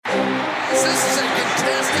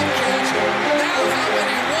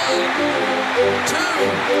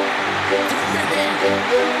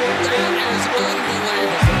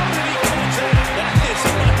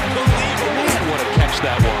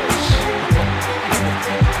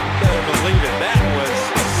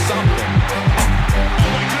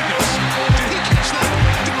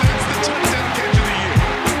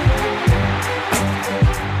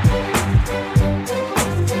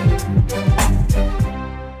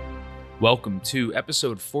Welcome to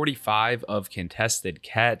episode 45 of Contested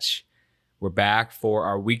Catch. We're back for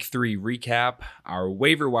our week 3 recap, our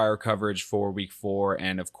waiver wire coverage for week 4,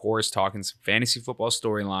 and of course, talking some fantasy football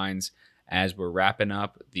storylines as we're wrapping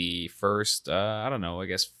up the first,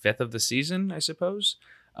 fifth of the season, I suppose.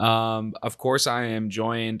 Of course, I am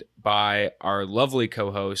joined by our lovely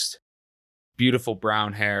co-host, beautiful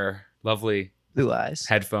brown hair, lovely blue eyes,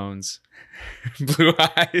 headphones, blue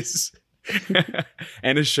eyes.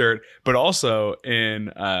 And a shirt, but also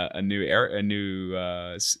in a new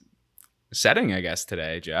setting, I guess,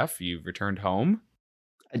 today. Jeff, you've returned home.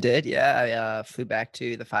 I did, yeah. I flew back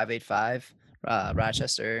to the 585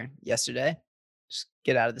 Rochester yesterday. Just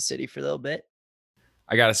get out of the city for a little bit.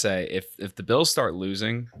 I gotta say, if the Bills start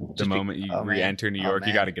losing the moment you re-enter New York,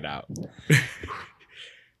 you gotta get out.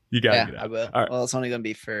 You gotta get out. I will. All right. Well, it's only gonna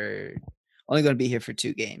be here for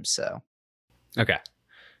 2 games, so okay.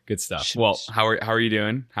 Good stuff. Well, how are you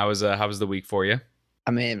doing? How was the week for you?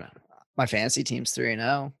 I mean, my fantasy team's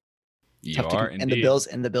 3-0. You are, and the Bills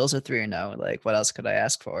are 3-0. Like, what else could I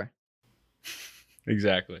ask for?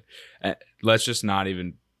 Exactly. Let's just not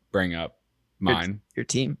even bring up mine. Your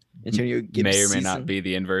team may or may not be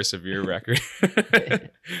the inverse of your record.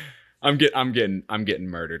 I'm getting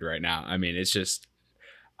murdered right now. I mean, it's just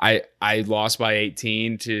I lost by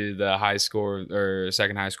 18 to the high score or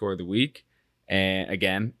second high score of the week.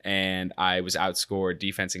 And I was outscored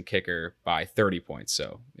defense and kicker by 30 points.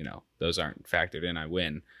 So, those aren't factored in. I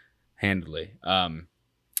win handily.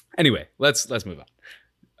 Anyway, let's move on.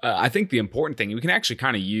 I think the important thing, we can actually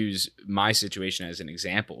kind of use my situation as an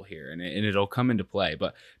example here, and it'll come into play.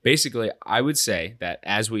 But basically, I would say that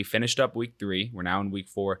as we finished up week 3, we're now in week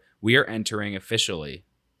 4, we are entering officially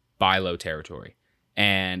buy low territory.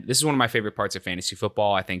 And this is one of my favorite parts of fantasy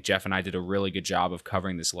football. I think Jeff and I did a really good job of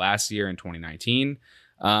covering this last year in 2019.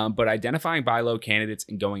 But identifying buy low candidates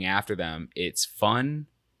and going after them, it's fun,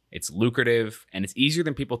 it's lucrative, and it's easier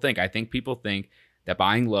than people think. I think people think that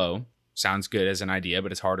buying low sounds good as an idea,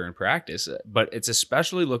 but it's harder in practice. But it's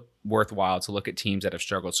especially worthwhile to look at teams that have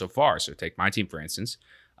struggled so far. So take my team, for instance.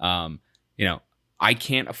 I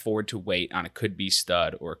can't afford to wait on a could-be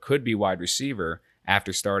stud or a could-be wide receiver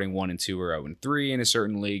after starting 1-2 or 0-3 in a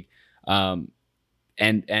certain league. And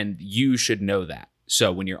you should know that.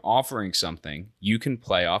 So when you're offering something, you can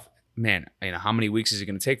play off, how many weeks is it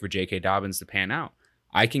going to take for J.K. Dobbins to pan out?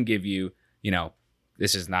 I can give you,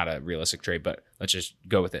 this is not a realistic trade, but let's just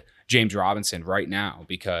go with it. James Robinson right now,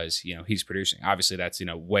 because, he's producing. Obviously, that's,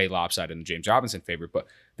 way lopsided in the James Robinson favor. But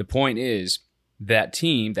the point is, that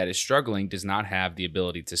team that is struggling does not have the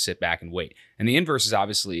ability to sit back and wait. And the inverse is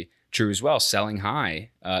obviously true as well. Selling high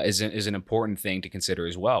is an important thing to consider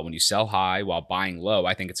as well. When you sell high while buying low,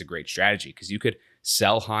 I think it's a great strategy because you could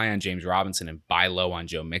sell high on James Robinson and buy low on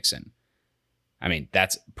Joe Mixon. I mean,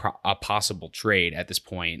 that's a possible trade at this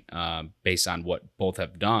point based on what both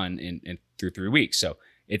have done in through 3 weeks. So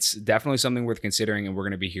it's definitely something worth considering, and we're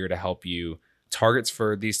going to be here to help you targets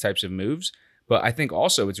for these types of moves. But I think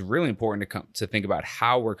also it's really important to think about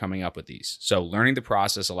how we're coming up with these. So learning the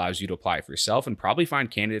process allows you to apply it for yourself and probably find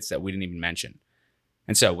candidates that we didn't even mention.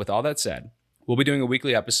 And so with all that said, we'll be doing a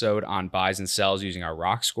weekly episode on buys and sells using our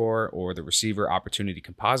ROC score or the receiver opportunity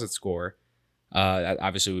composite score.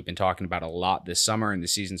 Obviously, we've been talking about a lot this summer and the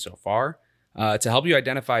season so far to help you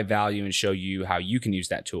identify value and show you how you can use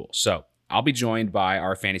that tool. So I'll be joined by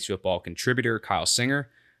our fantasy football contributor, Kyle Singer,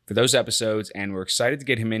 for those episodes, and we're excited to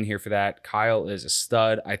get him in here for that. Kyle is a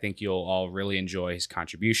stud. I think you'll all really enjoy his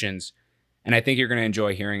contributions, and I think you're going to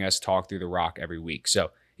enjoy hearing us talk through the ROC every week. So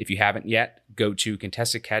if you haven't yet, go to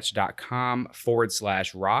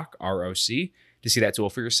contestedcatch.com/ROC, R-O-C, to see that tool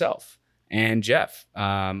for yourself. And Jeff,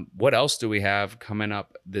 what else do we have coming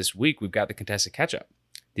up this week? We've got the Contested Catch-Up.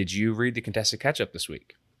 Did you read the Contested Catch-Up this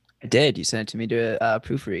week? I did. You sent it to me to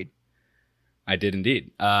proofread. I did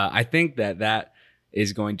indeed. I think that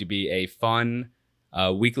is going to be a fun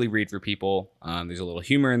weekly read for people. There's a little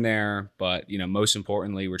humor in there, but most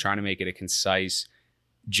importantly, we're trying to make it a concise,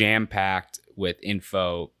 jam-packed with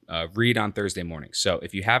info read on Thursday morning. So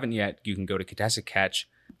if you haven't yet, you can go to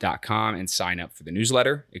contestedcatch.com and sign up for the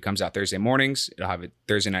newsletter. It comes out Thursday mornings. It'll have a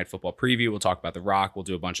Thursday night football preview. We'll talk about the ROC. We'll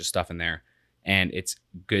do a bunch of stuff in there, and it's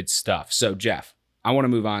good stuff. So Jeff, I want to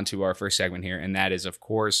move on to our first segment here, and that is, of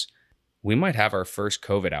course, we might have our first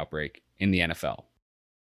COVID outbreak in the NFL.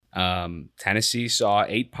 Tennessee saw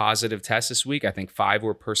 8 positive tests this week. I think 5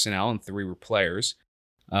 were personnel and 3 were players.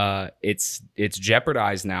 It's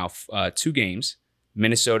jeopardized now 2 games,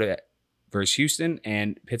 Minnesota versus Houston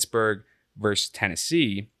and Pittsburgh versus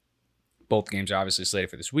Tennessee. Both games are obviously slated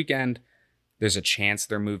for this weekend. There's a chance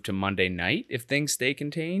they're moved to Monday night if things stay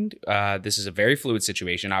contained. This is a very fluid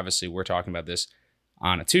situation. Obviously, we're talking about this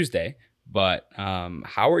on a Tuesday, but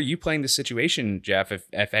how are you playing this situation, Jeff?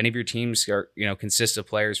 If any of your teams are, consist of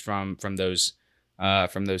players from those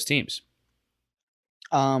teams?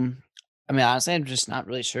 Um, I mean, honestly, I'm just not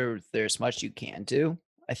really sure there's much you can do.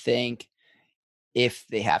 I think if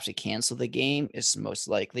they have to cancel the game, it's most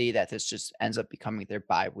likely that this just ends up becoming their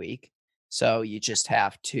bye week. So you just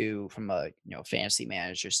have to, from a fantasy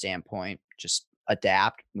manager standpoint, just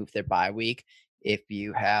adapt, move their bye week. If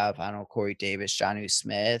you have, I don't know, Corey Davis, Johnny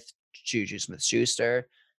Smith, Juju Smith Schuster,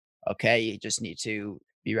 okay, you just need to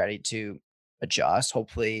be ready to adjust.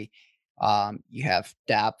 Hopefully, you have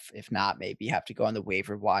depth. If not, maybe you have to go on the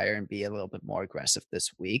waiver wire and be a little bit more aggressive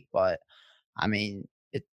this week. But I mean,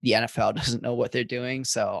 the NFL doesn't know what they're doing,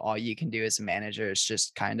 so all you can do as a manager is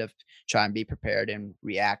just kind of try and be prepared and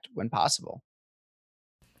react when possible.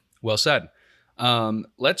 Well said.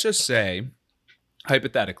 Let's just say,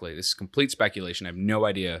 hypothetically, this is complete speculation. I have no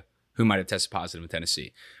idea who might have tested positive in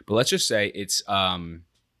Tennessee, but let's just say it's I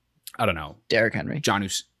don't know, Derrick Henry. John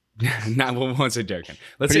who's not won't say Derrick Henry.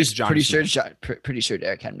 Let's say it's John. Pretty sure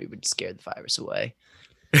Derrick Henry would scare the virus away.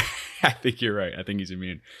 I think you're right. I think he's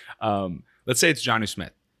immune. Let's say it's Jonnu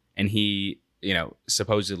Smith, and he,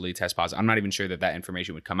 supposedly test positive. I'm not even sure that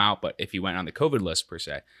information would come out, but if he went on the COVID list per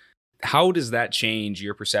se, how does that change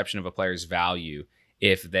your perception of a player's value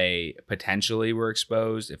if they potentially were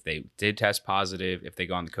exposed, if they did test positive, if they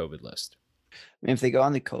go on the COVID list? I mean, if they go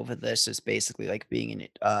on the COVID list, it's basically like being in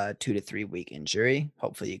a 2 to 3 week injury.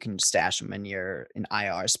 Hopefully, you can stash them in an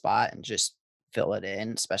IR spot and just fill it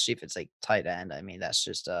in, especially if it's like tight end. I mean, that's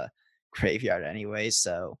just a graveyard anyway.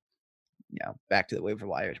 So, back to the waiver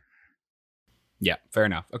wire. Yeah, fair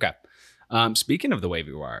enough. Okay. Speaking of the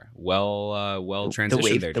wavy wire, well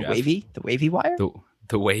transitioned there, Jeff. The wavy wire?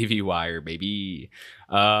 The wavy wire, baby.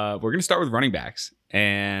 We're going to start with running backs.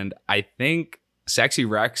 And I think Sexy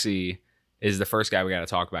Rexy is the first guy we got to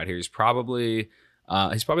talk about here. He's probably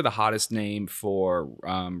the hottest name for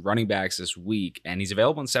running backs this week, and he's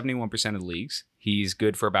available in 71% of leagues. He's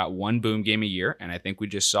good for about one boom game a year, and I think we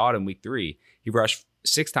just saw it in week 3. He rushed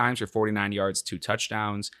 6 times for 49 yards, 2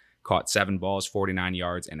 touchdowns, caught 7 balls, 49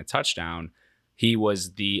 yards, and a touchdown. He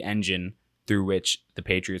was the engine through which the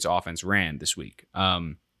Patriots offense ran this week.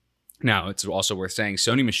 Now, it's also worth saying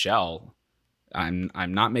Sony Michel, I'm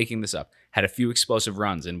not making this up, had a few explosive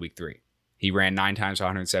runs in week 3. He ran 9 times for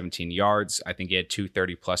 117 yards. I think he had 2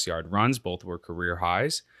 30-plus yard runs. Both were career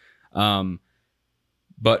highs.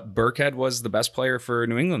 But Burkhead was the best player for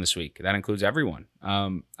New England this week. That includes everyone.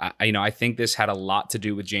 I think this had a lot to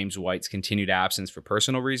do with James White's continued absence for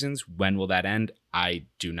personal reasons. When will that end? I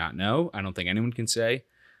do not know. I don't think anyone can say.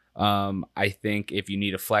 I think if you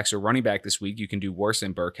need a flex or running back this week, you can do worse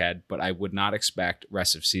than Burkhead, but I would not expect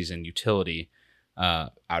rest of season utility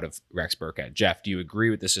out of Rex Burkhead. Jeff, do you agree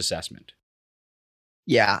with this assessment?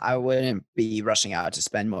 Yeah, I wouldn't be rushing out to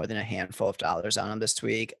spend more than a handful of dollars on him this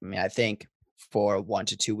week. I mean, I think for a 1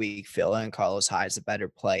 to 2 week fill-in, Carlos Hyde's a better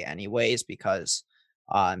play anyways because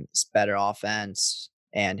it's better offense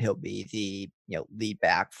and he'll be the lead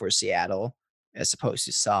back for Seattle as opposed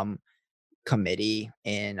to some committee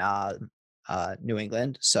in New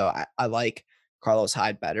England. So I like Carlos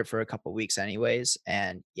Hyde better for a couple weeks anyways.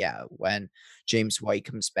 And yeah, when James White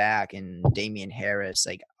comes back and Damian Harris,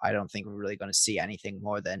 like I don't think we're really going to see anything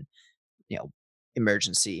more than,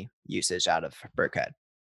 emergency usage out of Burkhead.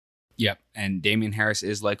 Yep. And Damian Harris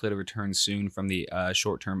is likely to return soon from the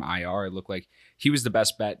short-term IR. It looked like he was the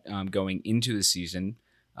best bet going into the season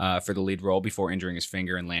for the lead role before injuring his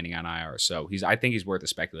finger and landing on IR. So I think he's worth a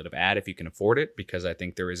speculative add if you can afford it, because I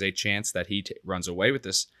think there is a chance that he runs away with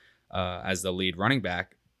this as the lead running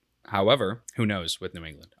back. However, who knows with New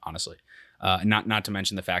England, honestly. Not to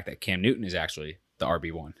mention the fact that Cam Newton is actually the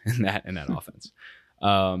RB1 in that offense.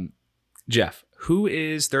 Jeff, who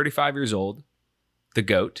is 35 years old, the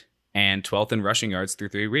GOAT, and 12th in rushing yards through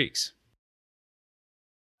 3 weeks?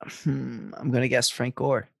 I'm going to guess Frank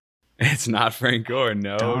Gore. It's not Frank Gore.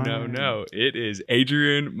 No. It is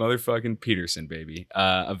Adrian motherfucking Peterson, baby.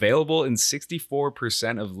 Available in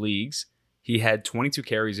 64% of leagues. He had 22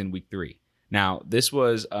 carries in week 3. Now, this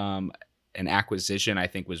was an acquisition I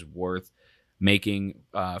think was worth making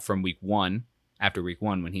from week 1, after week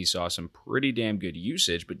 1, when he saw some pretty damn good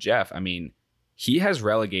usage. But Jeff, I mean, he has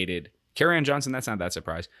relegated Kerryon Johnson. That's not that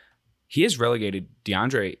surprise. He has relegated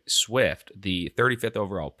DeAndre Swift, the 35th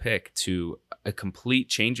overall pick, to a complete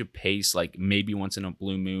change of pace, like maybe once in a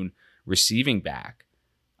blue moon receiving back.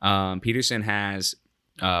 Peterson has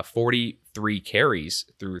 43 carries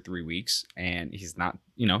through 3 weeks, and he's not,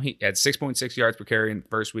 he had 6.6 yards per carry in the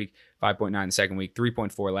first week, 5.9 the second week,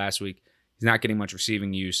 3.4 last week. He's not getting much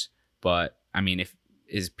receiving use, but I mean, if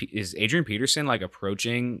is Adrian Peterson like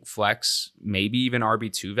approaching flex, maybe even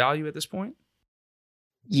RB2 value at this point?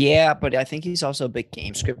 Yeah, but I think he's also a big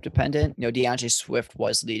game script dependent. DeAndre Swift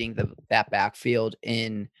was leading that backfield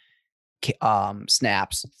in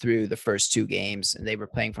snaps through the first 2 games, and they were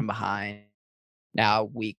playing from behind. Now,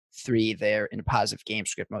 week 3, they're in a positive game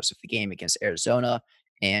script most of the game against Arizona,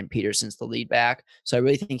 and Peterson's the lead back. So I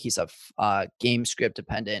really think he's a game script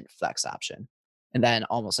dependent flex option. And then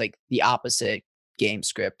almost like the opposite game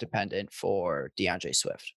script dependent for DeAndre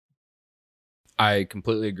Swift. I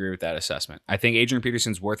completely agree with that assessment. I think Adrian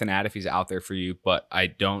Peterson's worth an ad if he's out there for you, but I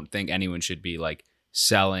don't think anyone should be like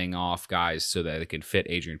selling off guys so that they can fit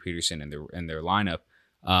Adrian Peterson in their lineup.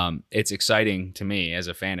 It's exciting to me as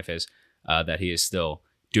a fan of his that he is still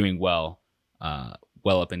doing well,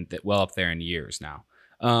 well up there in years now.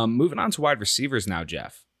 Moving on to wide receivers now,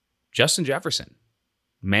 Jeff. Justin Jefferson,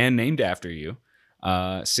 man named after you.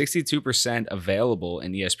 62% available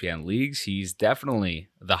in ESPN leagues. He's definitely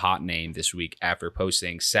the hot name this week after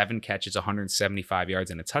posting 7 catches, 175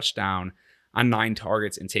 yards, and a touchdown on 9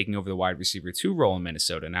 targets and taking over the wide receiver 2 role in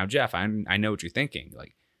Minnesota. Now, Jeff, I know what you're thinking.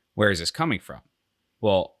 Like, where is this coming from?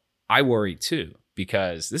 Well, I worry too,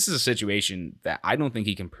 because this is a situation that I don't think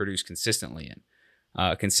he can produce consistently in.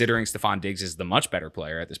 Considering Stephon Diggs is the much better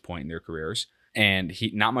player at this point in their careers. And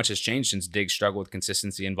not much has changed since Diggs struggled with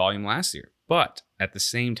consistency and volume last year. But at the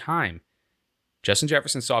same time, Justin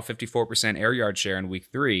Jefferson saw 54% air yard share in week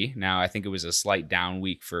 3. Now, I think it was a slight down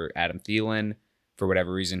week for Adam Thielen. For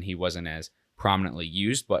whatever reason, he wasn't as prominently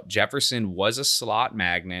used. But Jefferson was a slot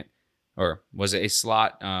magnet, or was a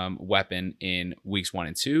slot weapon in weeks 1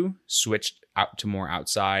 and 2. Switched out to more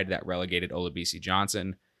outside. That relegated Olabisi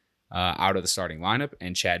Johnson out of the starting lineup.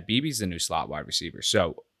 And Chad Beebe's the new slot wide receiver.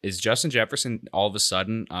 So is Justin Jefferson all of a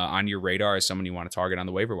sudden on your radar as someone you want to target on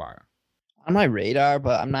the waiver wire? On my radar,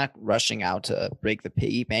 but I'm not rushing out to break the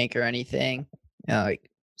piggy bank or anything. Like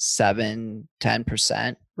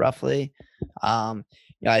 7-10% roughly. I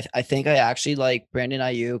think I actually like Brandon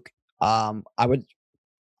Ayuk. I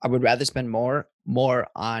would rather spend more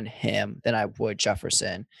on him than I would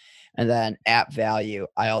Jefferson. And then at value,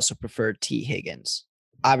 I also prefer T. Higgins.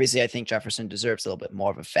 Obviously, I think Jefferson deserves a little bit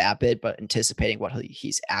more of a fat bid, but anticipating what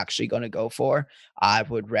he's actually going to go for, I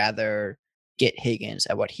would rather get Higgins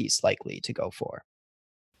at what he's likely to go for.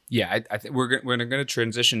 Yeah, I think we're going to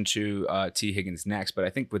transition to T. Higgins next, but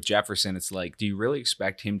I think with Jefferson, it's like, do you really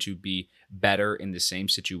expect him to be better in the same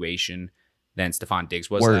situation than Stephon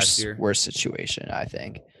Diggs was last year? Worse situation, I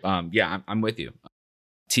think. Yeah, I'm with you.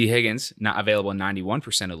 T. Higgins, not available in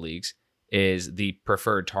 91% of leagues, is the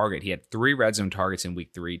preferred target. He had 3 red zone targets in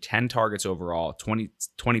week 3, 10 targets overall,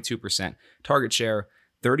 22% target share,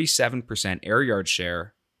 37% air yard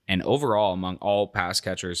share, and overall among all pass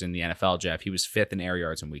catchers in the NFL, Jeff, he was 5th in air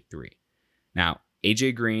yards in week 3. Now,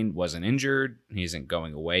 AJ Green wasn't injured. He isn't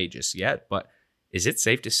going away just yet, but is it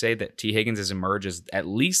safe to say that T. Higgins has emerged as at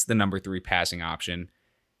least the number 3 passing option?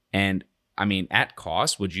 And I mean, at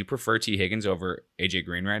cost, would you prefer T. Higgins over AJ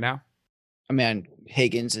Green right now? I mean,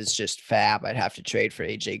 Higgins is just fab. I'd have to trade for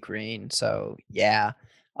AJ Green. So yeah.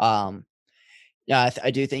 Um, yeah,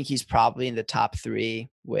 I do think he's probably in the top 3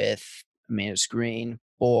 with, it's Green,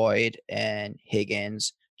 Boyd, and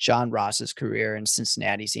Higgins. John Ross's career in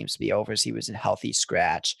Cincinnati seems to be over as he was in healthy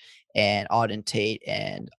scratch. And Auden Tate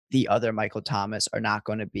and the other Michael Thomas are not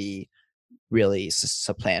going to be really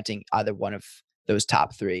supplanting either one of those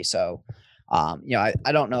top 3. So,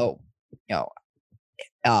 I don't know, you know,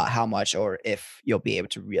 how much or if you'll be able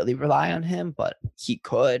to really rely on him, but he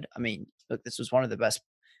could. I mean, look, this was one of the best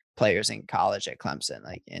players in college at Clemson.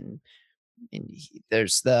 Like,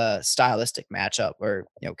 there's the stylistic matchup or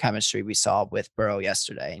chemistry we saw with Burrow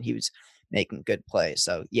yesterday, and he was making good plays.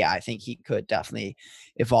 So yeah, I think he could definitely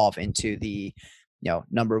evolve into the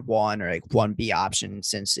number 1 or like 1B option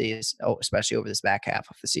since he's especially over this back half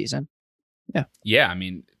of the season. Yeah. Yeah, I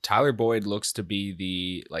mean, Tyler Boyd looks to be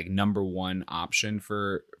the like number 1 option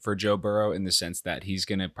for Joe Burrow in the sense that he's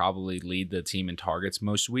going to probably lead the team in targets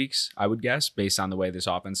most weeks, I would guess, based on the way this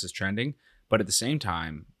offense is trending. But at the same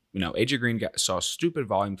time, AJ Green saw stupid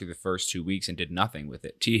volume through the first 2 weeks and did nothing with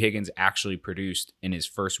it. T. Higgins actually produced in his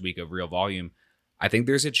first week of real volume. I think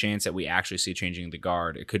there's a chance that we actually see changing the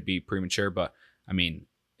guard. It could be premature, but I mean,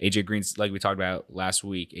 AJ Green's, like we talked about last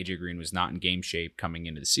week, AJ Green was not in game shape coming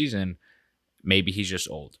into the season. Maybe he's just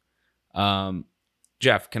old.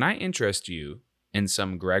 Jeff, can I interest you in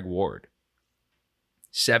some Greg Ward?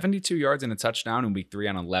 72 yards and a touchdown in week 3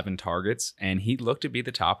 on 11 targets, and he looked to be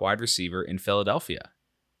the top wide receiver in Philadelphia.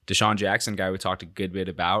 Deshaun Jackson, guy we talked a good bit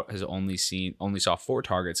about, has only saw 4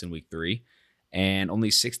 targets in week 3, and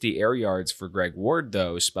only 60 air yards for Greg Ward,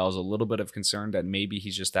 though, spells a little bit of concern that maybe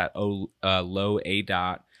he's just that low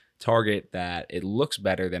A-dot target that it looks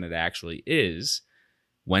better than it actually is.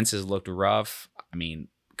 Wentz has looked rough. I mean,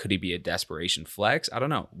 could he be a desperation flex? I don't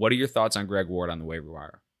know. What are your thoughts on Greg Ward on the waiver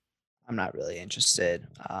wire? I'm not really interested,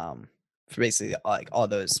 for basically, like, all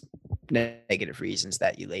those negative reasons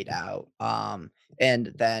that you laid out,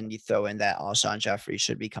 and then you throw in that Alshon Jeffrey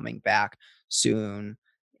should be coming back soon.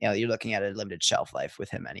 You're looking at a limited shelf life with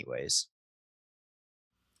him anyways.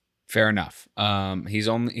 Fair enough.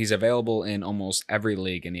 He's available in almost every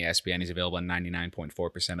league in the ESPN. He's available in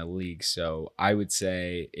 99.4% of leagues. So I would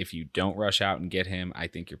say if you don't rush out and get him, I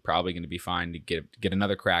think you're probably going to be fine to get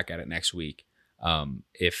another crack at it next week.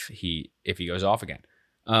 If he goes off again.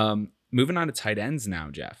 Moving on to tight ends now,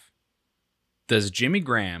 Jeff. Does Jimmy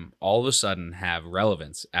Graham all of a sudden have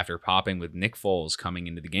relevance after popping with Nick Foles coming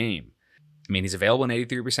into the game? I mean, he's available in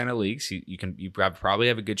 83% of leagues. You probably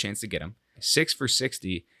have a good chance to get him. 6 for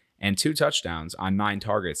 60 and 2 touchdowns on 9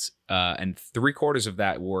 targets, and 3/4 of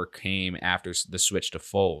that work came after the switch to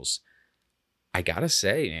Foles. I gotta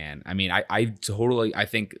say, man, I mean, I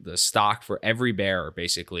think the stock for every bear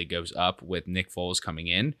basically goes up with Nick Foles coming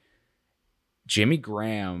in. Jimmy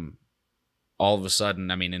Graham, all of a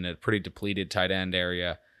sudden, I mean, in a pretty depleted tight end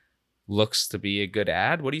area, looks to be a good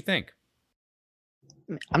ad. What do you think?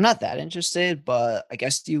 I'm not that interested, but I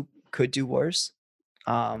guess you could do worse.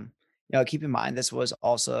 Um, keep in mind this was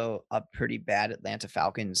also a pretty bad Atlanta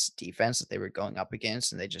Falcons defense that they were going up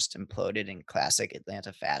against, and they just imploded in classic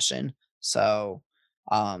Atlanta fashion. So,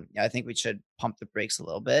 I think we should pump the brakes a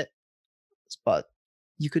little bit, but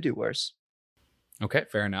you could do worse. Okay,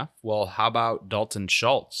 fair enough. Well, how about Dalton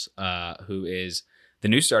Schultz, who is the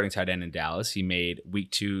new starting tight end in Dallas? He made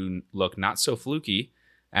week 2 look not so fluky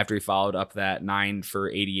after he followed up that 9 for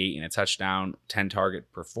 88 and a touchdown, 10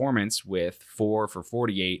 target performance with 4 for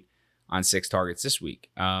 48 on 6 targets this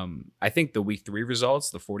week. I think the week 3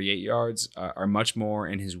 results, the 48 yards, are much more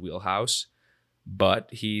in his wheelhouse, but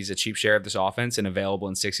he's a cheap share of this offense and available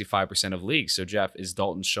in 65% of leagues. So, Jeff, is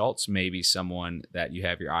Dalton Schultz maybe someone that you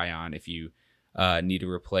have your eye on if you need to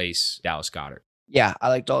replace Dallas Goedert? Yeah, I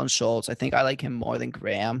like Dalton Schultz. I think I like him more than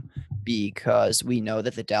Graham because we know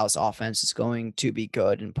that the Dallas offense is going to be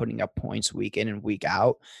good and putting up points week in and week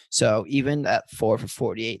out. So even that 4 for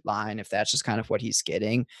 48 line, if that's just kind of what he's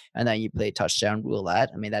getting, and then you play touchdown roulette,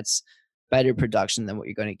 I mean, that's better production than what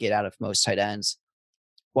you're going to get out of most tight ends.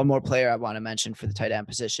 One more player I want to mention for the tight end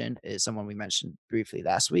position is someone we mentioned briefly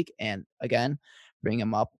last week. And again, bring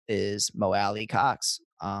him up is Mo Alley Cox.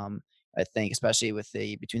 I think especially with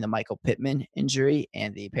between the Michael Pittman injury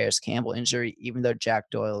and the Paris Campbell injury, even though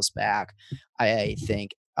Jack Doyle's back, I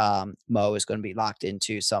think Mo is going to be locked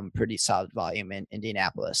into some pretty solid volume in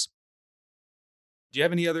Indianapolis. Do you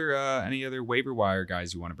have any other waiver wire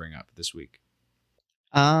guys you want to bring up this week?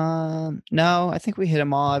 No, I think we hit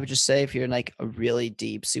them all. I would just say if you're in like a really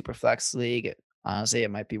deep super flex league, honestly,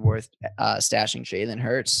 it might be worth stashing Jalen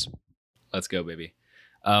Hurts. Let's go, baby.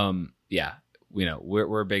 Yeah,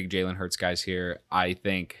 we're big Jalen Hurts guys here. I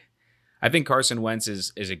think Carson Wentz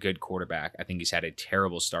is a good quarterback. I think he's had a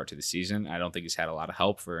terrible start to the season. I don't think he's had a lot of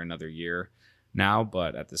help for another year now,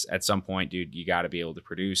 but at some point, dude, you got to be able to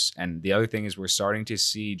produce. And the other thing is we're starting to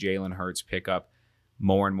see Jalen Hurts pick up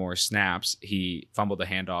more and more snaps. He fumbled the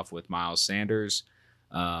handoff with Miles Sanders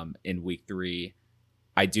in week 3.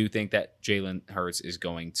 I do think that Jalen Hurts is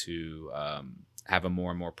going to have a more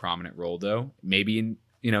and more prominent role, though. Maybe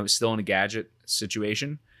still in a gadget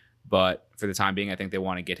situation, but for the time being, I think they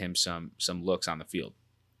want to get him some looks on the field.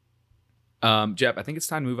 Jeff, I think it's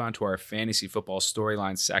time to move on to our fantasy football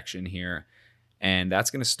storyline section here, and that's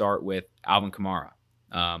going to start with Alvin Kamara.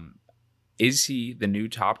 Is he the new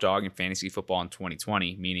top dog in fantasy football in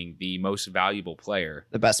 2020, meaning the most valuable player?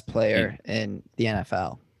 The best player in the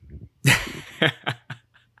NFL.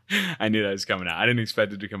 I knew that was coming out. I didn't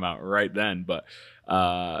expect it to come out right then, but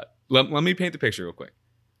let me paint the picture real quick.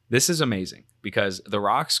 This is amazing because the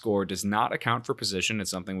Rock score does not account for position.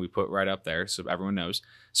 It's something we put right up there so everyone knows.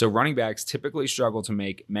 So running backs typically struggle to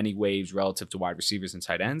make many waves relative to wide receivers and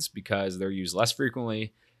tight ends because they're used less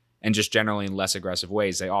frequently and just generally in less aggressive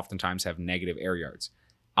ways. They oftentimes have negative air yards.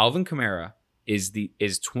 Alvin Kamara is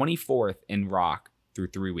 24th in Rock through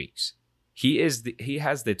 3 weeks. He has the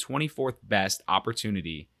 24th best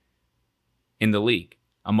opportunity in the league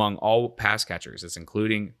among all pass catchers. That's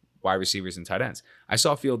including wide receivers and tight ends. I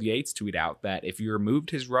saw Field Yates tweet out that if you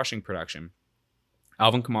removed his rushing production,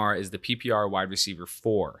 Alvin Kamara is the PPR wide receiver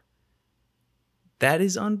 4. That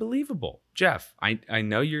is unbelievable. Jeff, I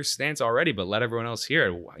know your stance already, but let everyone else hear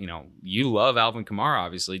it. You know, you love Alvin Kamara,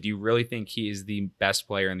 obviously. Do you really think he is the best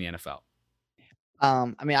player in the NFL?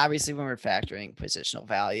 I mean, obviously, when we're factoring positional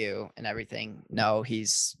value and everything, no,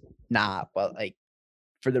 he's not. But like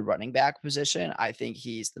for the running back position, I think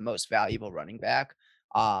he's the most valuable running back.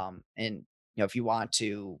 And if you want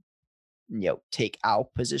to, take out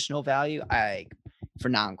positional value, for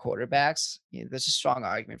non-quarterbacks, there's a strong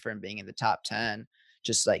argument for him being in the top 10,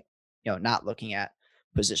 just like, not looking at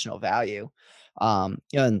positional value. And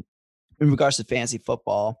in regards to fantasy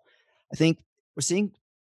football, I think we're seeing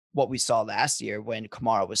what we saw last year when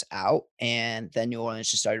Kamara was out, and then New Orleans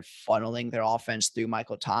just started funneling their offense through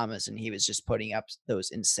Michael Thomas, and he was just putting up those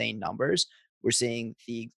insane numbers. We're seeing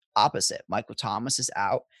the opposite. Michael Thomas is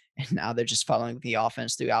out, and now they're just funneling the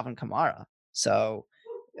offense through Alvin Kamara. So,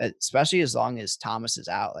 especially as long as Thomas is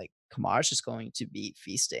out, like Kamara's just going to be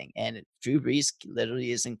feasting. And Drew Brees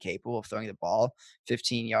literally isn't capable of throwing the ball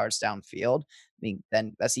 15 yards downfield. I mean,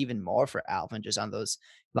 then that's even more for Alvin just on those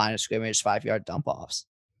line of scrimmage 5 yard dump offs.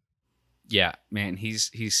 Yeah, man, he's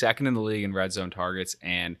second in the league in red zone targets,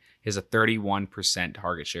 and he has a 31%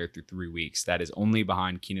 target share through 3 weeks. That is only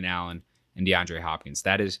behind Keenan Allen and DeAndre Hopkins.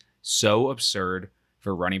 That is so absurd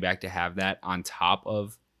for a running back to have that on top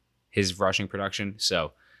of his rushing production.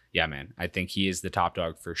 So, yeah, man, I think he is the top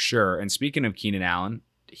dog for sure. And speaking of Keenan Allen,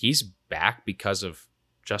 he's back because of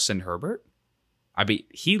Justin Herbert. I mean,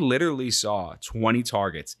 he literally saw 20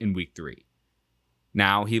 targets in week 3.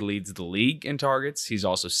 Now he leads the league in targets. He's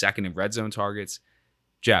also second in red zone targets.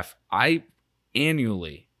 Jeff, I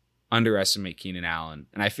annually underestimate Keenan Allen,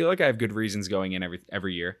 and I feel like I have good reasons going in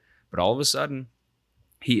every year. But all of a sudden,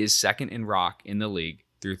 he is second in rock in the league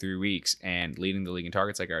through 3 weeks and leading the league in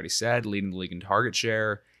targets, like I already said, leading the league in target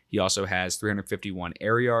share. He also has 351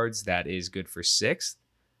 air yards. That is good for sixth.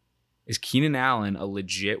 Is Keenan Allen a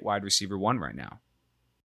legit wide receiver 1 right now?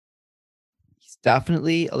 He's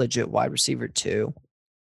definitely a legit wide receiver too.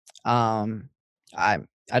 Um, I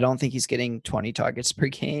I don't think he's getting 20 targets per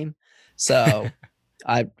game, so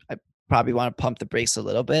I probably want to pump the brakes a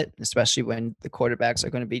little bit, especially when the quarterbacks are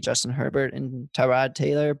going to be Justin Herbert and Tyrod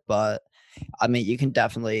Taylor. But I mean, you can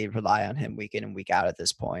definitely rely on him week in and week out at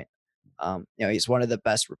this point. He's one of the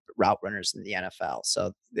best route runners in the NFL.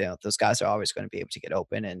 So, those guys are always going to be able to get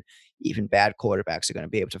open, and even bad quarterbacks are going to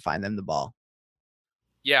be able to find them the ball.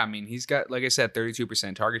 Yeah, I mean, he's got, like I said,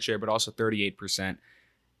 32% target share, but also 38%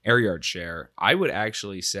 air yard share. I would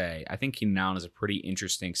actually say I think Keenan Allen is a pretty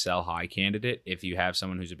interesting sell high candidate if you have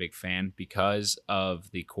someone who's a big fan because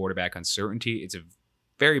of the quarterback uncertainty. It's a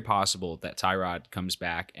very possible that Tyrod comes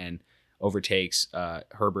back and overtakes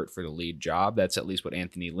Herbert for the lead job. That's at least what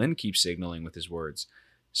Anthony Lynn keeps signaling with his words.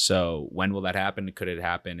 So when will that happen? Could it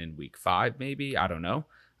happen in week 5? Maybe, I don't know.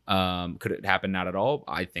 Could it happen not at all?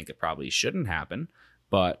 I think it probably shouldn't happen.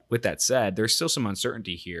 But with that said, there's still some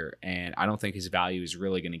uncertainty here, and I don't think his value is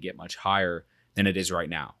really going to get much higher than it is right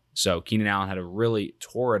now. So Keenan Allen had a really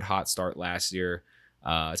torrid hot start last year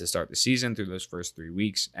to start the season through those first 3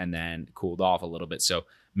 weeks, and then cooled off a little bit. So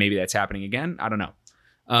maybe that's happening again. I don't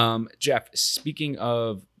know. Jeff, speaking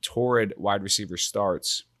of torrid wide receiver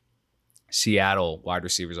starts, Seattle wide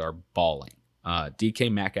receivers are balling.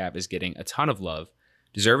 DK Metcalf is getting a ton of love,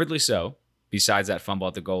 deservedly so. Besides that fumble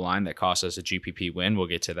at the goal line that cost us a GPP win, we'll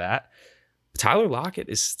get to that. Tyler Lockett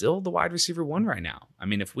is still the wide receiver 1 right now. I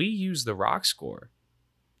mean, if we use the rock score,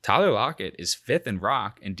 Tyler Lockett is 5th in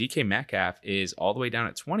rock, and DK Metcalf is all the way down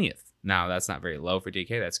at 20th. Now, that's not very low for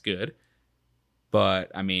DK. That's good.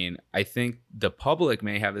 But, I mean, I think the public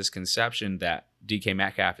may have this conception that DK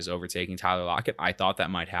Metcalf is overtaking Tyler Lockett. I thought that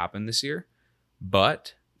might happen this year,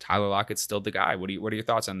 but Tyler Lockett's still the guy. What are your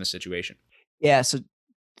thoughts on this situation? Yeah, so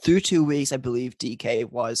through 2 weeks, I believe DK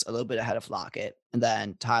was a little bit ahead of Lockett, and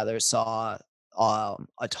then Tyler saw,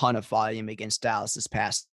 a ton of volume against Dallas this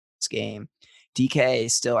past game. DK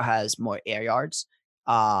still has more air yards.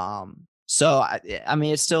 So I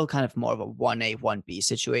mean, it's still kind of more of a 1A, 1B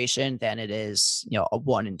situation than it is, a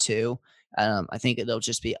 1 and 2. I think it'll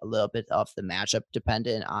just be a little bit of the matchup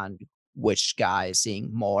dependent on which guy is seeing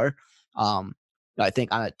more. Um, I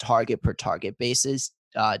think on a target per target basis,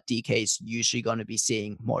 DK is usually going to be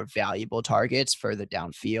seeing more valuable targets further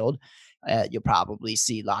downfield. You'll probably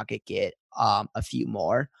see Lockett get a few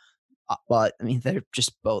more, but I mean they're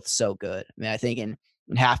just both so good. I mean I think in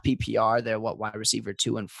half PPR they're what wide receiver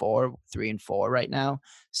 2 and 4, 3 and 4 right now.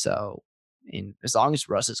 So I mean as long as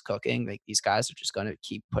Russ is cooking, like these guys are just going to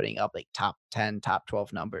keep putting up like top 10, top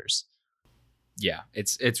 12 numbers. Yeah,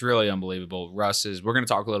 it's really unbelievable. We're going to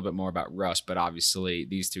talk a little bit more about Russ, but obviously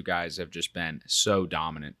these two guys have just been so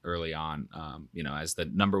dominant early on, as the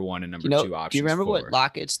number one and Do you number know? two Do you options remember what for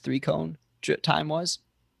Lockett's 3-cone time was?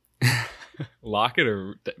 Lockett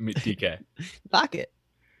or DK. Lockett.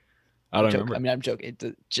 I I'm don't joking. I remember. mean, I'm joking.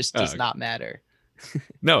 Just Oh, does okay. not matter.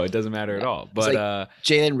 No, it doesn't matter at Yeah. all. It's But like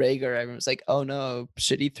Jalen Rager. Everyone's like, "Oh no,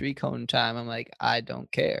 shitty 3-cone time." I'm like, I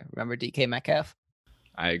don't care. Remember DK Metcalf?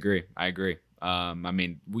 I agree. I agree. I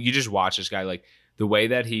mean, you just watch this guy, like the way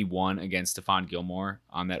that he won against Stephon Gilmore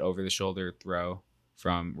on that over the shoulder throw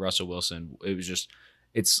from Russell Wilson.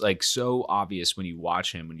 It's like so obvious when you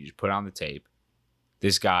watch him, when you just put on the tape.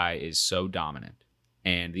 This guy is so dominant.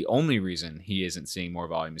 And the only reason he isn't seeing more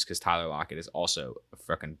volume is because Tyler Lockett is also a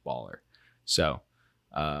freaking baller. So,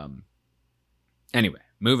 um, anyway,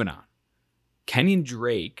 moving on. Kenyon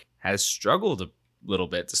Drake has struggled a little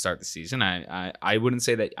bit to start the season. I wouldn't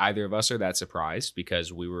say that either of us are that surprised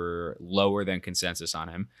because we were lower than consensus on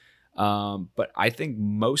him. But I think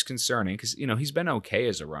most concerning, because he's been okay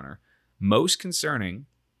as a runner. Most concerning,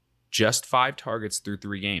 just 5 targets through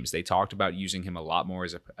 3 games. They talked about using him a lot more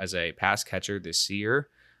as a pass catcher this year.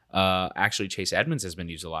 Actually, Chase Edmonds has been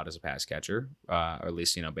used a lot as a pass catcher, or at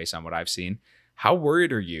least based on what I've seen. How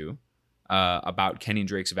worried are you about Kenyon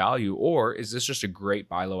Drake's value, or is this just a great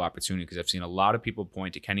buy low opportunity? Because I've seen a lot of people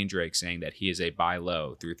point to Kenyon Drake saying that he is a buy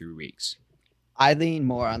low through 3 weeks. I lean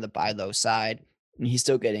more on the buy low side. And he's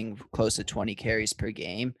still getting close to 20 carries per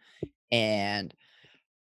game, and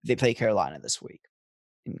they play Carolina this week.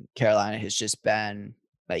 And Carolina has just been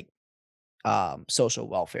like social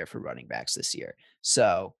welfare for running backs this year.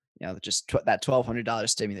 So, just that $1,200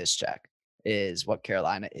 stimulus check is what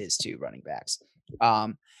Carolina is to running backs.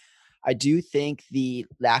 Um, I do think the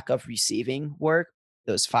lack of receiving work,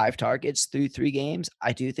 those 5 targets through 3 games,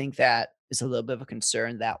 I do think that is a little bit of a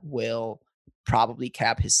concern that will probably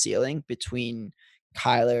cap his ceiling between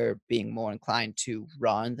Kyler being more inclined to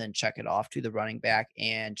run than check it off to the running back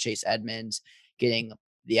and Chase Edmonds getting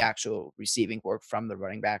the actual receiving work from the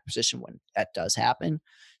running back position when that does happen.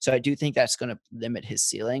 So I do think that's going to limit his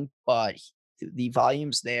ceiling, but the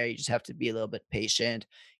volume's there. You just have to be a little bit patient,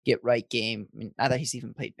 get right game. I mean, not that he's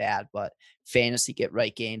even played bad, but fantasy get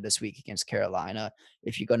right game this week against Carolina.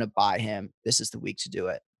 If you're going to buy him, this is the week to do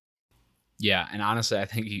it. Yeah, and honestly, I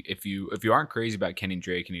think if you aren't crazy about Kenyon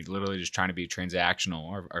Drake and you're literally just trying to be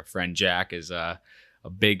transactional, our friend Jack is a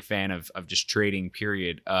big fan of just trading.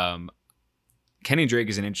 Period. Kenyon Drake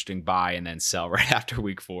is an interesting buy and then sell right after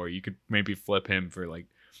week 4. You could maybe flip him for like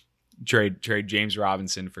trade James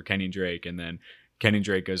Robinson for Kenyon Drake, and then Kenyon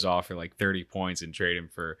Drake goes off for like 30 points and trade him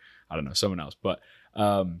for, I don't know, someone else. But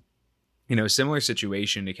similar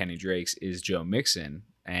situation to Kenyon Drake's is Joe Mixon.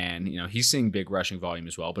 And, he's seeing big rushing volume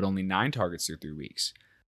as well, but only 9 targets through 3 weeks.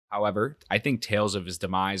 However, I think tales of his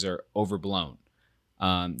demise are overblown.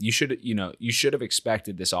 You should have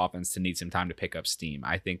expected this offense to need some time to pick up steam.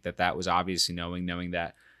 I think that was obviously knowing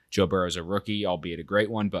that Joe Burrow is a rookie, albeit a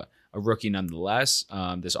great one, but a rookie nonetheless.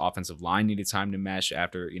 This offensive line needed time to mesh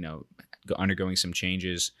after, undergoing some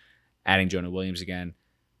changes, adding Jonah Williams again,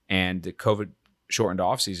 and the COVID shortened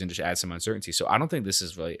offseason just adds some uncertainty. So I don't think this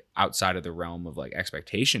is really outside of the realm of like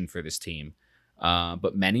expectation for this team.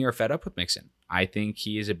 But many are fed up with Mixon. I think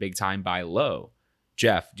he is a big time buy low.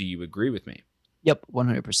 Jeff, do you agree with me? Yep,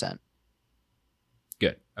 100%.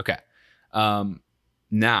 Good. Okay.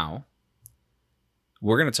 Now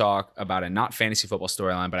we're going to talk about a not fantasy football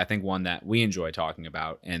storyline, but I think one that we enjoy talking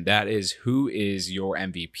about, and that is who is your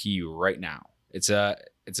MVP right now. It's a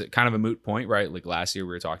kind of a moot point, right? Like last year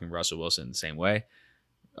we were talking Russell Wilson the same way.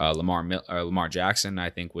 Lamar Jackson, I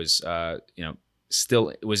think, was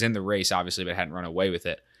still was in the race, obviously, but hadn't run away with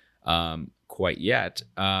it quite yet.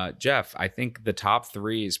 Jeff, I think the top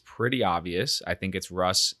 3 is pretty obvious. I think it's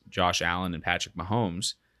Russ, Josh Allen, and Patrick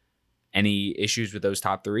Mahomes. Any issues with those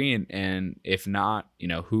top 3? And if not,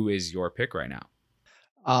 who is your pick right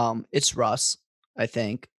now? It's Russ, I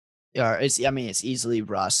think. It's easily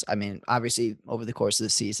Russ. I mean, obviously over the course of the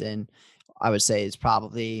season, I would say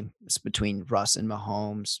it's between Russ and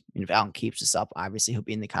Mahomes. If Allen keeps this up, obviously he'll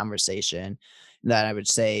be in the conversation. And then I would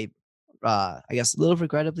say, I guess a little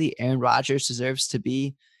regrettably, Aaron Rodgers deserves to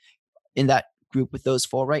be in that group with those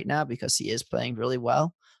 4 right now because he is playing really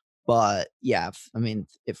well. But yeah,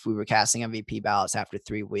 if we were casting MVP ballots after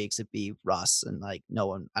 3 weeks, it'd be Russ, and like no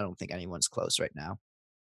one. I don't think anyone's close right now.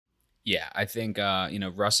 Yeah, I think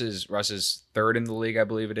Russ is 3rd in the league, I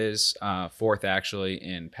believe it is, 4th actually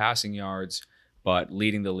in passing yards, but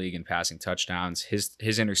leading the league in passing touchdowns.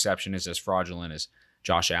 His interception is as fraudulent as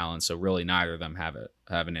Josh Allen, so really neither of them have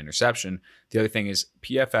an interception. The other thing is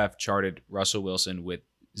PFF charted Russell Wilson with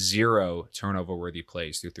 0 turnover worthy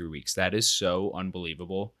plays through 3 weeks. That is so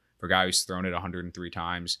unbelievable for a guy who's thrown it 103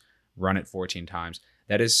 times, run it 14 times.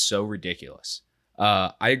 That is so ridiculous.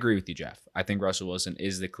 I agree with you, Jeff. I think Russell Wilson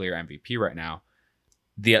is the clear MVP right now.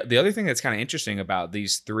 The other thing that's kind of interesting about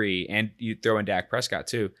these three, and you throw in Dak Prescott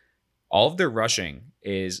too, all of their rushing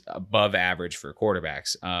is above average for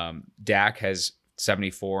quarterbacks. Dak has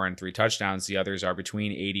 74 and 3 touchdowns. The others are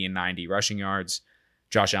between 80 and 90 rushing yards.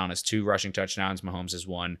 Josh Allen has 2 rushing touchdowns. Mahomes has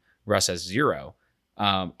 1. Russ has 0.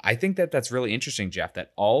 I think that's really interesting, Jeff,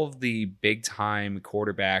 that all of the big-time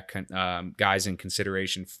quarterback guys in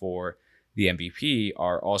consideration for the MVP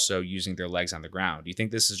are also using their legs on the ground. Do you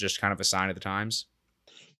think this is just kind of a sign of the times?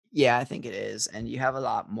 Yeah, I think it is. And you have a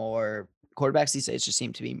lot more quarterbacks these days just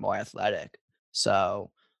seem to be more athletic.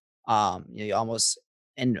 So, you almost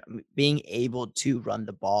and being able to run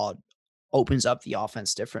the ball opens up the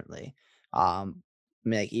offense differently. I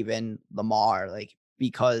mean, like even Lamar, like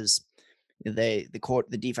because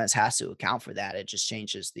the defense has to account for that. It just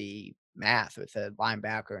changes the math with a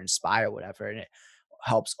linebacker and spy or whatever, and it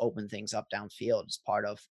helps open things up downfield. It's part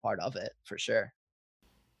of it for sure.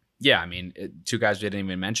 Yeah, I mean, two guys we didn't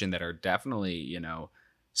even mention that are definitely,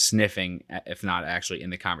 sniffing, if not actually in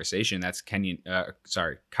the conversation. That's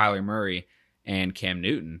Kyler Murray and Cam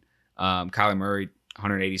Newton. Kyler Murray,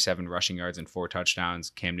 187 rushing yards and 4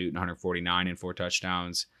 touchdowns. Cam Newton, 149 and 4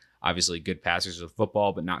 touchdowns. Obviously, good passers of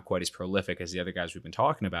football, but not quite as prolific as the other guys we've been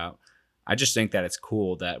talking about. I just think that it's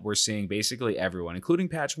cool that we're seeing basically everyone, including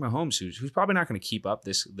Patrick Mahomes, who's probably not going to keep up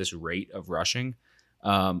this rate of rushing.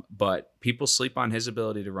 But people sleep on his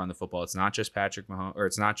ability to run the football. It's not just Patrick Mahomes, or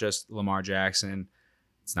it's not just Lamar Jackson.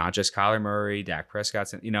 It's not just Kyler Murray, Dak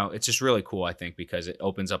Prescott. It's just really cool, I think, because it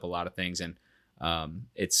opens up a lot of things, and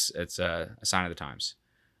it's a sign of the times.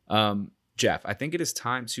 Jeff, I think it is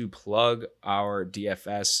time to plug our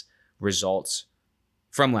DFS results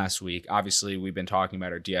from last week. Obviously, we've been talking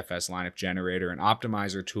about our DFS lineup generator and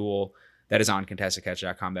optimizer tool that is on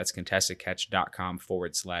contestedcatch.com. That's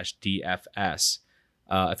contestedcatch.com/DFS.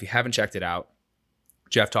 If you haven't checked it out,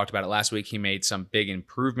 Jeff talked about it last week. He made some big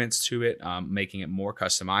improvements to it, making it more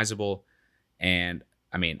customizable. And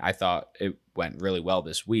I mean, I thought it went really well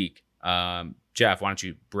this week. Jeff, why don't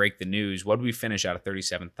you break the news? What did we finish out of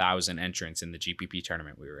 37,000 entrants in the GPP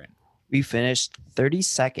tournament we were in? We finished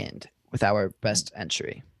 32nd with our best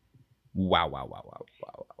entry. Wow.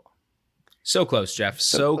 So close, Jeff.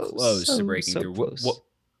 So close to breaking through.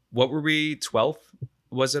 What were we, 12th?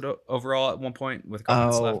 Was it overall at one point with a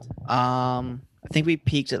couple minutes left? I think we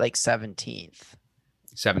peaked at like 17th.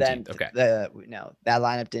 17th, okay. That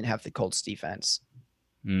lineup didn't have the Colts defense.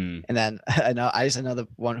 And then I know the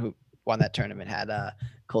one who won that tournament had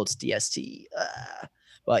Colts DST.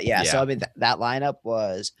 But yeah, so I mean that lineup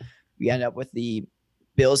we ended up with the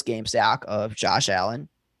Bills game stack of Josh Allen,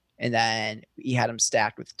 and then we had him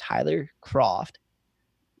stacked with Tyler Kroft,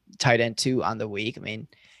 tight end 2 on the week. I mean,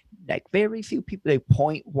 like very few people, like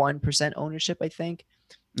 0.1% ownership, I think.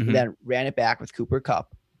 Mm-hmm. Then ran it back with Cooper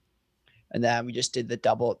Kupp. And then we just did the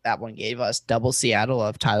double. That one gave us double Seattle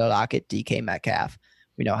of Tyler Lockett, DK Metcalf.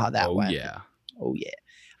 We know how that went. Oh, yeah.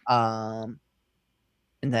 And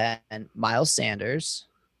then Miles Sanders,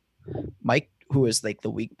 Mike, who is like the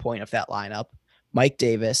weak point of that lineup, Mike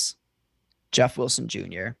Davis, Jeff Wilson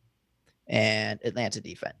Jr., and Atlanta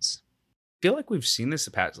defense. I feel like we've seen this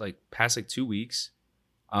the past 2 weeks.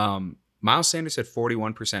 Miles Sanders had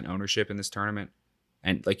 41% ownership in this tournament.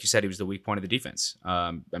 And like you said, he was the weak point of the defense.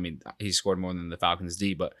 I mean, he scored more than the Falcons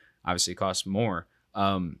D, but obviously it cost more.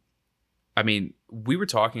 I mean, we were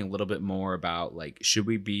talking a little bit more about like, should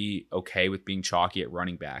we be okay with being chalky at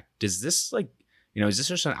running back? Does this is this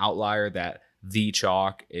just an outlier that the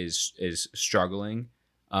chalk is struggling,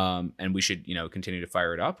 and we should, continue to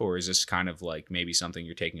fire it up? Or is this kind of like maybe something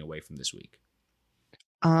you're taking away from this week?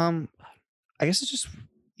 I guess it's just,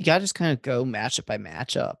 you got to just kind of go matchup by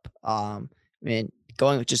matchup. I mean,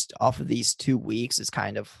 going just off of these 2 weeks is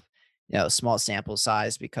kind of, small sample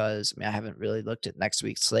size because I haven't really looked at next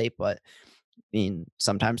week's slate, but I mean,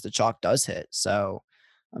 sometimes the chalk does hit. So,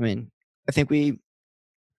 I mean, I think we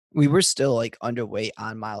were still like underweight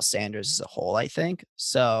on Miles Sanders as a whole, I think.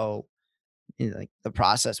 So, like the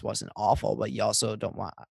process wasn't awful, but you also don't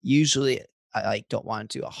want, usually I don't want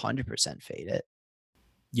to 100% fade it.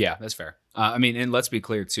 Yeah, that's fair. I mean, and let's be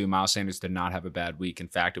clear too, Miles Sanders did not have a bad week. In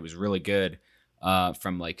fact, it was really good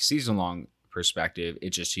from like season-long perspective. He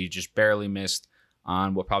just barely missed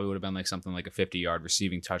on what probably would have been like something like a 50-yard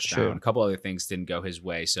receiving touchdown. Sure. A couple other things didn't go his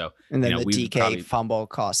way. So, and then the DK fumble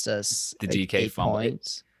cost us the DK fumble.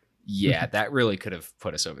 points. Yeah, that really could have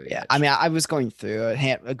put us over the Yeah, I edge. mean, I was going through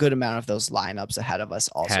a good amount of those lineups ahead of us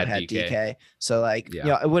also Had had DK. DK. So, like,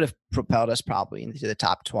 Yeah. it would have propelled us probably into the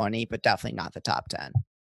top 20, but definitely not the top 10.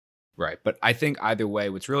 Right. But I think either way,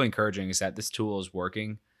 what's really encouraging is that this tool is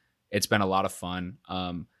working. It's been a lot of fun.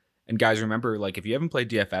 And guys, remember, like, if you haven't played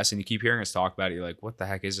DFS and you keep hearing us talk about it, you're like, what the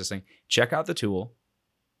heck is this thing? Check out the tool,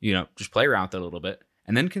 just play around with it a little bit.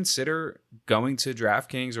 And then consider going to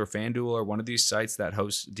DraftKings or FanDuel or one of these sites that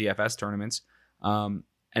host DFS tournaments, and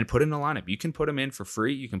put in a lineup. You can put them in for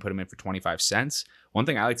free. You can put them in for 25 cents. One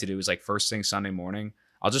thing I like to do is, like, first thing Sunday morning,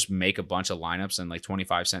 I'll just make a bunch of lineups in like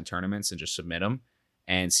 25-cent tournaments and just submit them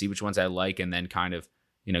and see which ones I like, and then kind of,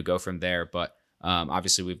 go from there. But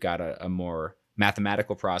obviously, we've got a more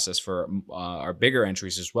mathematical process for our bigger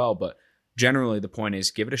entries as well. But generally, the point is,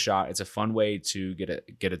 give it a shot. It's a fun way to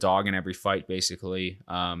get a dog in every fight, basically.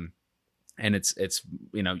 And it's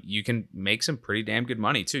you can make some pretty damn good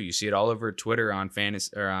money too. You see it all over Twitter on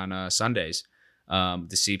fantasy or on Sundays, to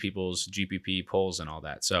see people's GPP polls and all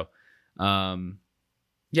that. So,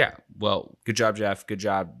 yeah, well, good job, Jeff. Good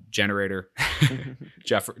job, generator.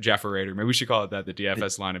 Jefferator. Maybe we should call it that, the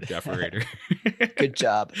DFS lineup Jefferator. Good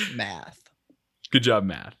job, math. Good job,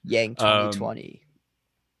 Matt. Yang Um, 2020.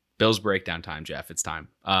 Bills breakdown time, Jeff. It's time.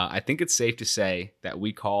 I think it's safe to say that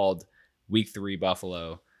we called Week 3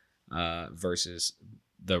 Buffalo versus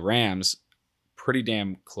the Rams pretty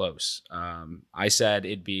damn close. I said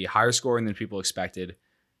it'd be higher scoring than people expected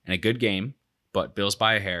and a good game, but Bills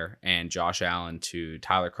by a hair. And Josh Allen to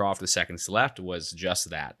Tyler Kroft, the seconds left, was just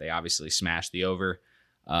that. They obviously smashed the over.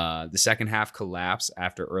 The second half collapse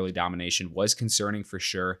after early domination was concerning for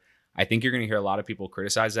sure. I think you're going to hear a lot of people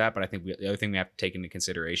criticize that, but I think the other thing we have to take into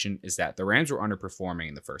consideration is that the Rams were underperforming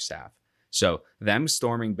in the first half. So them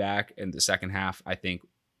storming back in the second half, I think,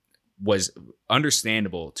 was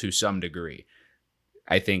understandable to some degree.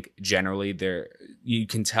 I think generally you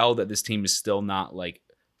can tell that this team is still not like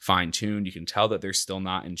fine-tuned. You can tell that they're still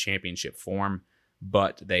not in championship form,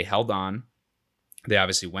 but they held on. They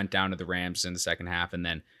obviously went down to the Rams in the second half, and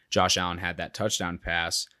then Josh Allen had that touchdown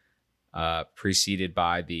pass, preceded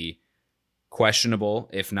by the questionable,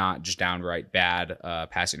 if not just downright bad,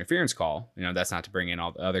 pass interference call. That's not to bring in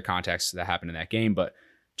all the other contexts that happened in that game, but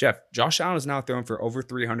Jeff, Josh Allen is now thrown for over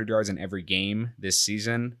 300 yards in every game this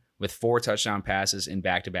season with 4 touchdown passes in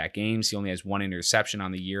back-to-back games. He only has 1 interception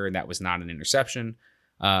on the year, and that was not an interception.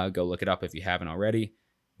 Go look it up if you haven't already.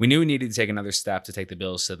 We knew we needed to take another step to take the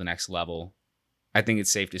Bills to the next level. I think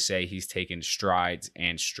it's safe to say he's taken strides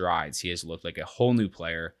and strides. He has looked like a whole new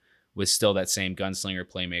player with still that same gunslinger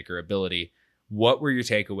playmaker ability. What were your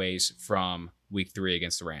takeaways from Week 3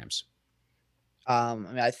 against the Rams? I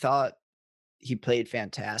mean, I thought he played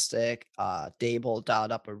fantastic. Dable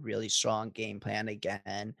dialed up a really strong game plan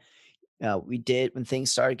again. We did when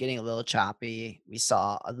things started getting a little choppy, we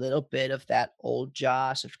saw a little bit of that old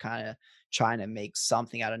Josh of kind of trying to make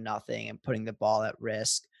something out of nothing and putting the ball at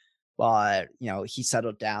risk. But, he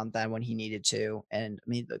settled down then when he needed to. And I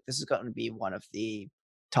mean, look, this is going to be one of the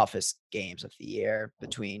toughest games of the year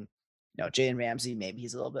between, Jalen Ramsey. Maybe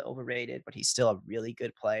he's a little bit overrated, but he's still a really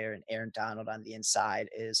good player. And Aaron Donald on the inside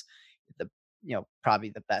is the, probably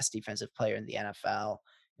the best defensive player in the NFL.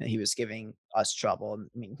 And he was giving us trouble.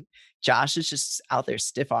 I mean, Josh is just out there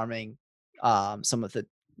stiff arming some of the,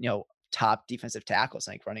 top defensive tackles,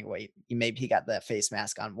 like running away. Maybe he got the face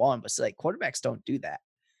mask on one, but like quarterbacks don't do that.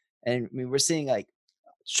 And I mean, we're seeing like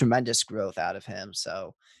tremendous growth out of him.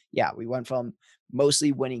 So yeah, we went from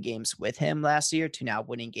mostly winning games with him last year to now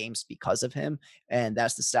winning games because of him. And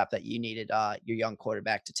that's the step that you needed your young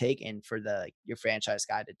quarterback to take and for your franchise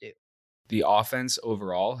guy to do. The offense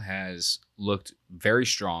overall has looked very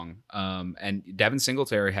strong. And Devin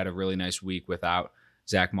Singletary had a really nice week without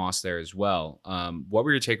Zach Moss there as well. What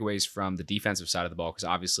were your takeaways from the defensive side of the ball? Because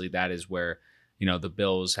obviously that is where, the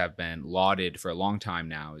Bills have been lauded for a long time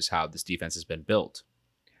now, is how this defense has been built.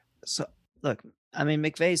 So look, I mean,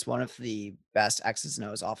 McVay's one of the best X's and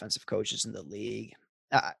O's offensive coaches in the league.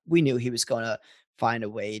 We knew he was going to find a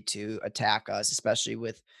way to attack us, especially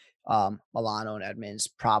with Milano and Edmonds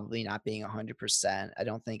probably not being 100%. I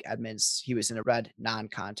don't think Edmonds, he was in a red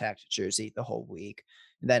non-contact jersey the whole week.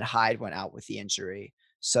 And then Hyde went out with the injury.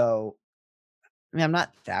 So I mean, I'm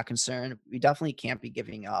not that concerned. We definitely can't be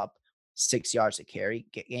giving up 6 yards to carry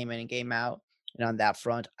game in and game out. And on that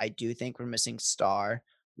front, I do think we're missing star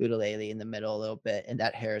Ukulele in the middle a little bit, and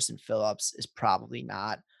that Harrison Phillips is probably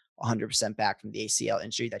not 100% back from the ACL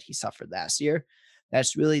injury that he suffered last year.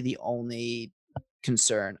 That's really the only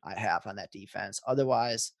concern I have on that defense.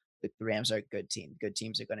 Otherwise, the Rams are a good team. Good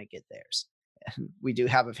teams are going to get theirs. And we do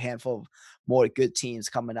have a handful of more good teams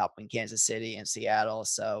coming up in Kansas City and Seattle.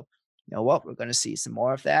 So you know what? We're going to see some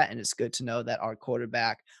more of that. And it's good to know that our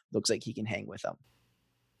quarterback looks like he can hang with them.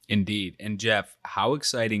 Indeed. And Jeff, how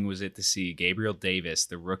exciting was it to see Gabriel Davis,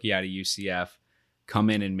 the rookie out of UCF, come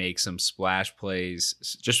in and make some splash plays?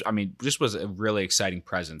 Just was a really exciting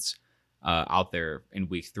presence out there in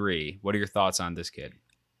week 3. What are your thoughts on this kid?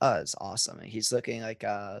 It's awesome. And he's looking like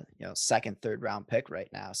a second, third round pick right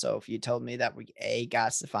now. So if you told me that we A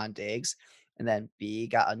got Stephon Diggs and then B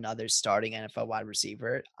got another starting NFL wide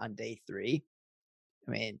receiver on day 3,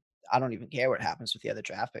 I mean, I don't even care what happens with the other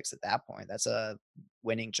draft picks at that point. That's a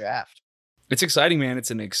winning draft. It's exciting, man.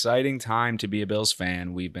 It's an exciting time to be a Bills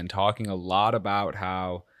fan. We've been talking a lot about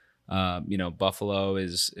how Buffalo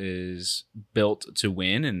is built to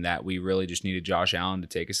win, and that we really just needed Josh Allen to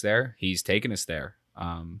take us there. He's taken us there.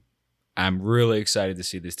 I'm really excited to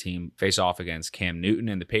see this team face off against Cam Newton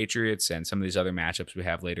and the Patriots and some of these other matchups we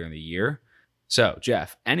have later in the year. So,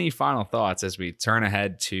 Jeff, any final thoughts as we turn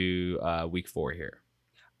ahead to week 4 here?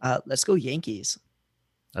 Let's go Yankees.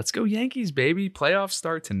 Let's go Yankees, baby. Playoffs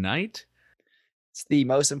start tonight. It's the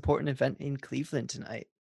most important event in Cleveland tonight.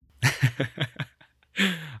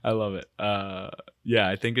 I love it. Yeah,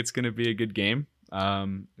 I think it's going to be a good game.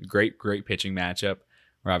 Great pitching matchup.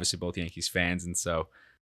 We're obviously both Yankees fans. And so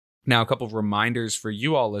now a couple of reminders for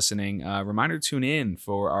you all listening. Reminder to tune in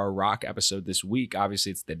for our Rock episode this week.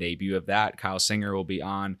 Obviously, it's the debut of that. Kyle Singer will be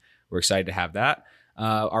on. We're excited to have that.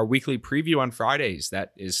 Our weekly preview on Fridays,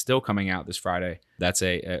 that is still coming out this Friday. That's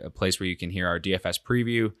a place where you can hear our DFS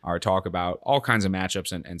preview, our talk about all kinds of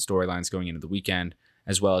matchups and storylines going into the weekend,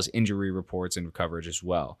 as well as injury reports and coverage as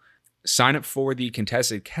well. Sign up for the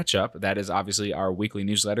Contested Catch-Up. That is obviously our weekly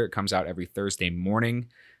newsletter. It comes out every Thursday morning.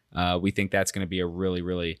 We think that's going to be a really,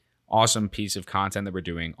 really awesome piece of content that we're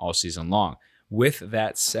doing all season long. With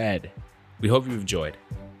that said, we hope you've enjoyed.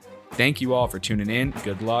 Thank you all for tuning in.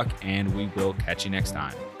 Good luck, and we will catch you next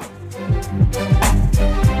time.